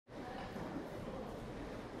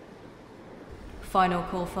Final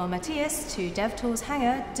call for Matthias to DevTools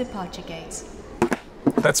Hangar departure gate.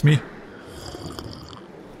 That's me.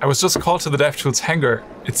 I was just called to the DevTools Hangar.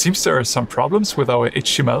 It seems there are some problems with our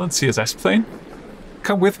HTML and CSS plane.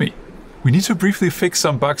 Come with me. We need to briefly fix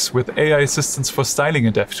some bugs with AI assistance for styling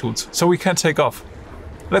in DevTools, so we can take off.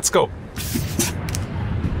 Let's go.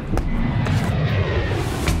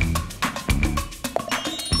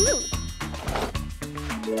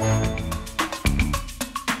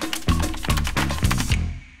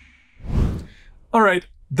 Alright,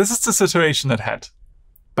 this is the situation at hand.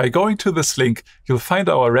 By going to this link, you'll find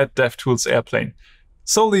our red DevTools airplane,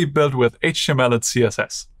 solely built with HTML and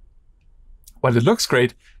CSS. While it looks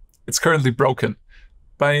great, it's currently broken.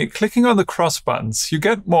 By clicking on the cross buttons, you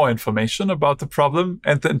get more information about the problem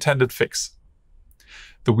and the intended fix.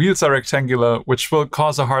 The wheels are rectangular, which will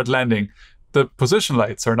cause a hard landing. The position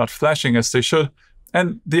lights are not flashing as they should,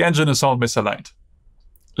 and the engine is all misaligned.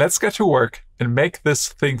 Let's get to work and make this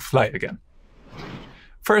thing fly again.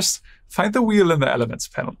 First, find the wheel in the Elements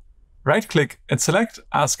panel. Right-click and select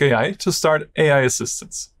Ask AI to start AI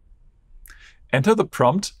Assistance. Enter the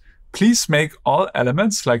prompt, "Please make all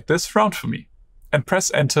elements like this round for me," and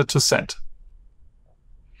press Enter to send.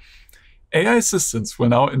 AI Assistance will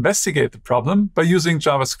now investigate the problem by using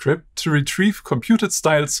JavaScript to retrieve computed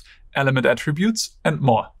styles, element attributes, and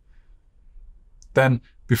more. Then,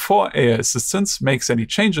 before AI Assistance makes any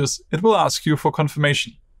changes, it will ask you for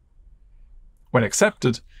confirmation. When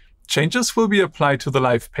accepted, changes will be applied to the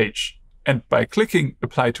live page, and by clicking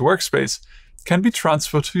Apply to Workspace, can be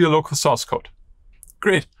transferred to your local source code.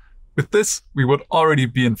 Great! With this, we would already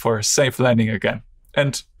be in for a safe landing again.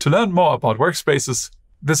 And to learn more about workspaces,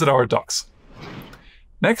 visit our docs.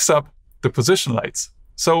 Next up, the position lights.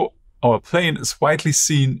 So our plane is widely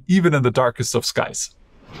seen even in the darkest of skies.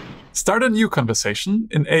 Start a new conversation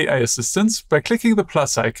in AI Assistance by clicking the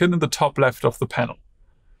plus icon in the top left of the panel.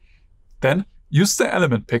 Then, use the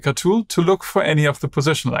Element Picker tool to look for any of the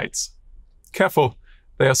position lights. Careful,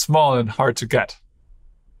 they are small and hard to get.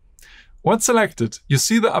 Once selected, you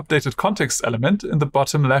see the updated context element in the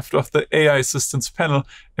bottom left of the AI Assistance panel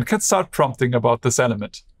and can start prompting about this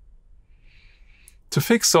element. To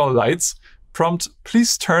fix all lights, prompt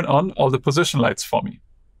 "Please turn on all the position lights for me."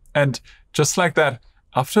 And just like that,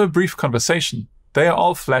 after a brief conversation, they are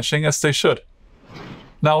all flashing as they should.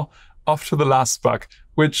 Now, off to the last bug,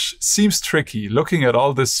 which seems tricky looking at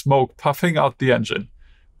all this smoke puffing out the engine,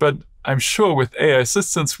 but I'm sure with AI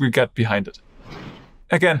Assistance we'll get behind it.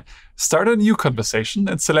 Again, start a new conversation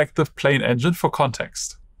and select the plain engine for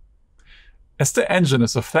context. As the engine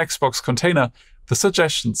is a Flexbox container, the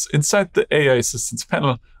suggestions inside the AI Assistance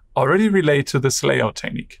panel already relate to this layout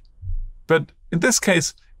technique. But in this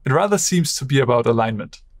case, it rather seems to be about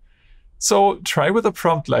alignment. So try with a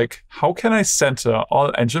prompt like, "How can I center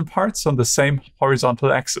all engine parts on the same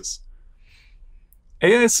horizontal axis?"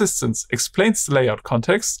 AI Assistance explains the layout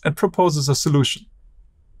context and proposes a solution.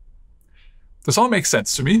 This all makes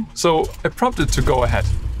sense to me, so I prompted to go ahead.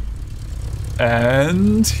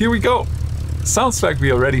 And here we go. Sounds like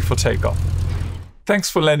we are ready for takeoff.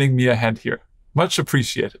 Thanks for lending me a hand here. Much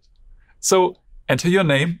appreciated. So enter your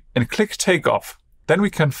name and click Takeoff. Then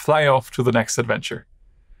we can fly off to the next adventure.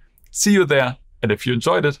 See you there, and if you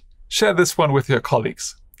enjoyed it, share this one with your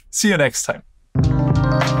colleagues. See you next time.